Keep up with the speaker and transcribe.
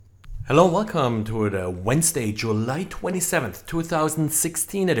Hello and welcome to the Wednesday, July 27th,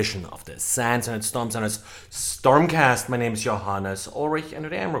 2016 edition of the SANS and Storm Center's StormCast. My name is Johannes Ulrich and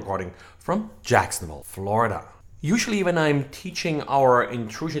today I'm recording from Jacksonville, Florida. Usually when I'm teaching our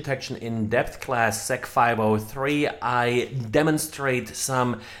intrusion detection in-depth class SEC 503, I demonstrate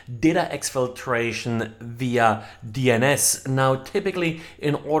some data exfiltration via DNS. Now typically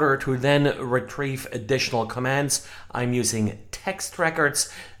in order to then retrieve additional commands, I'm using text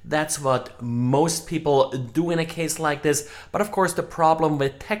records. That's what most people do in a case like this. But of course, the problem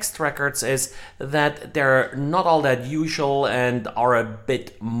with text records is that they're not all that usual and are a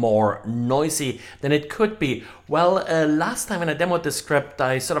bit more noisy than it could be. Well, last time when I demoed the script,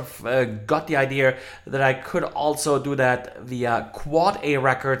 I sort of got the idea that I could also do that via quad A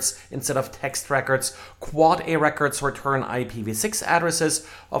records instead of text records. Quad A records return IPv6 addresses.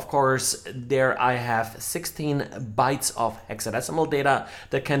 Of course, there I have 16 bytes of hexadecimal data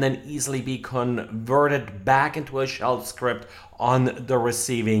that can then easily be converted back into a shell script on the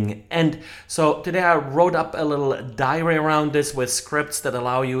receiving end. So today I wrote up a little diary around this with scripts that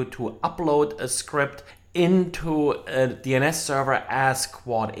allow you to upload a script into a DNS server as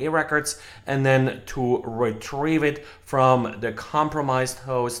quad A records and then to retrieve it from the compromised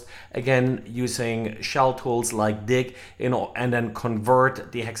host, again using shell tools like dig, and then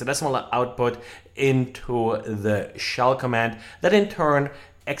convert the hexadecimal output into the shell command that in turn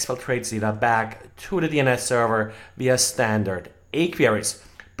exfiltrates data back to the DNS server via standard A queries.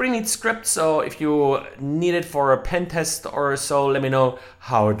 Pretty neat script, so if you need it for a pen test or so, let me know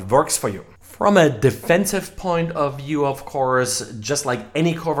how it works for you. From a defensive point of view, of course, just like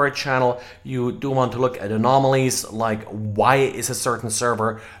any covert channel, you do want to look at anomalies like why is a certain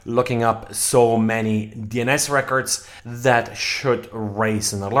server looking up so many DNS records that should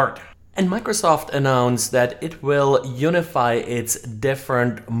raise an alert. And Microsoft announced that it will unify its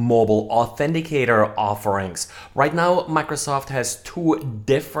different mobile authenticator offerings. Right now, Microsoft has two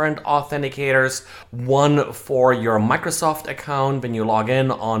different authenticators. One for your Microsoft account when you log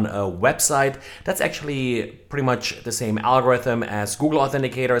in on a website. That's actually pretty much the same algorithm as Google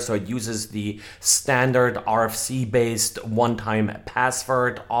Authenticator, so it uses the standard RFC-based one-time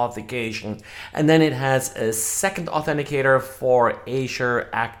password authentication. And then it has a second authenticator for Azure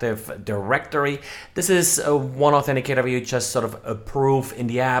Active Directory. This is one authenticator where you just sort of approve in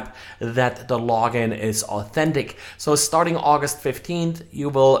the app that the login is authentic. So starting August 15th, you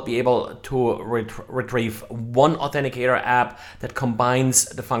will be able to retrieve one authenticator app that combines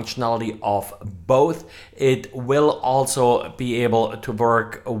the functionality of both. It will also be able to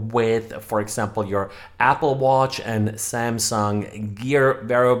work with, for example, your Apple Watch and Samsung Gear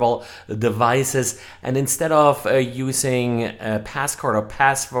wearable devices. And instead of using a passcode or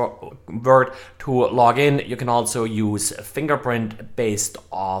password to log in, you can also use fingerprint-based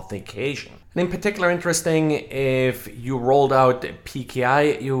authentication. And in particular interesting, if you rolled out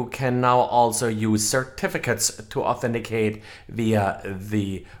PKI, you can now also use certificates to authenticate via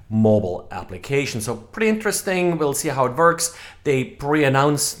the mobile application. So pretty interesting. We'll see how it works. They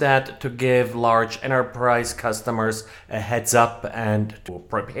pre-announced that to give large enterprise customers a heads up and to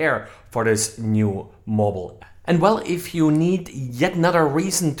prepare for this new mobile app. And well, if you need yet another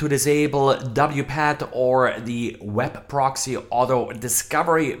reason to disable WPAT or the Web Proxy Auto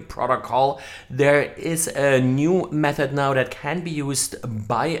Discovery Protocol, there is a new method now that can be used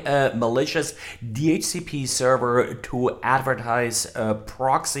by a malicious DHCP server to advertise a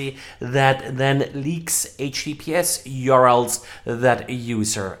proxy that then leaks HTTPS URLs that a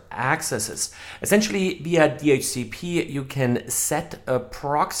user accesses. Essentially, via DHCP, you can set a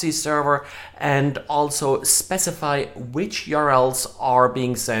proxy server and also specify which URLs are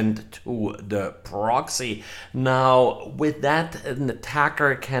being sent to the proxy. Now, with that, an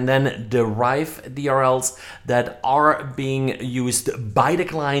attacker can then derive the URLs that are being used by the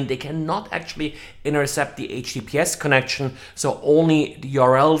client. They cannot actually intercept the HTTPS connection, so only the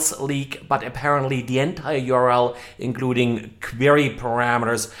URLs leak, but apparently the entire URL, including query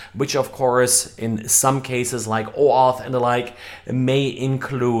parameters, which of course in some cases like OAuth and the like may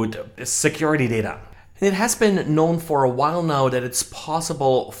include security data. And it has been known for a while now that it's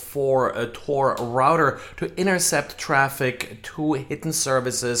possible for a Tor router to intercept traffic to hidden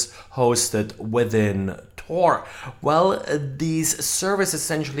services hosted within Tor. Well, these services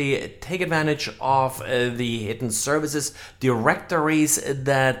essentially take advantage of the hidden services directories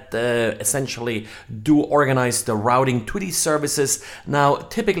that essentially do organize the routing to these services. Now,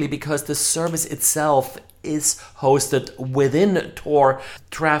 typically because the service itself is hosted within Tor.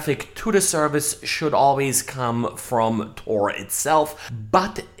 Traffic to the service should always come from Tor itself.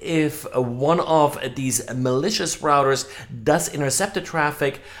 But if one of these malicious routers does intercept the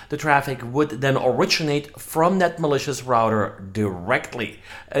traffic would then originate from that malicious router directly.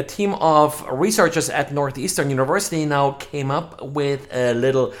 A team of researchers at Northeastern University now came up with a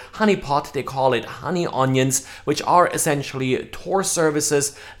little honeypot. They call it honey onions, which are essentially Tor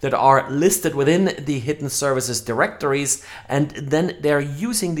services that are listed within the hidden services directories, and then they're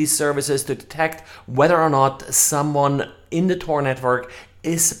using these services to detect whether or not someone in the Tor network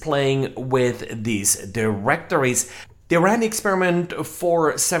is playing with these directories. They ran the experiment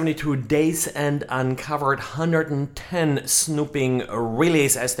for 72 days and uncovered 110 snooping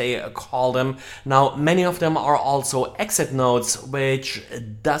relays, as they call them. Now, many of them are also exit nodes, which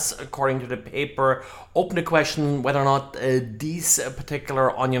does, according to the paper, open the question whether or not these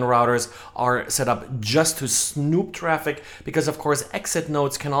particular onion routers are set up just to snoop traffic, because of course exit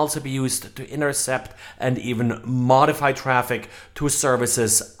nodes can also be used to intercept and even modify traffic to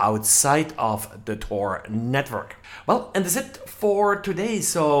services outside of the Tor network. Well, and that's it for today,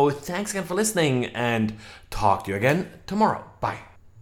 so thanks again for listening and talk to you again tomorrow. Bye.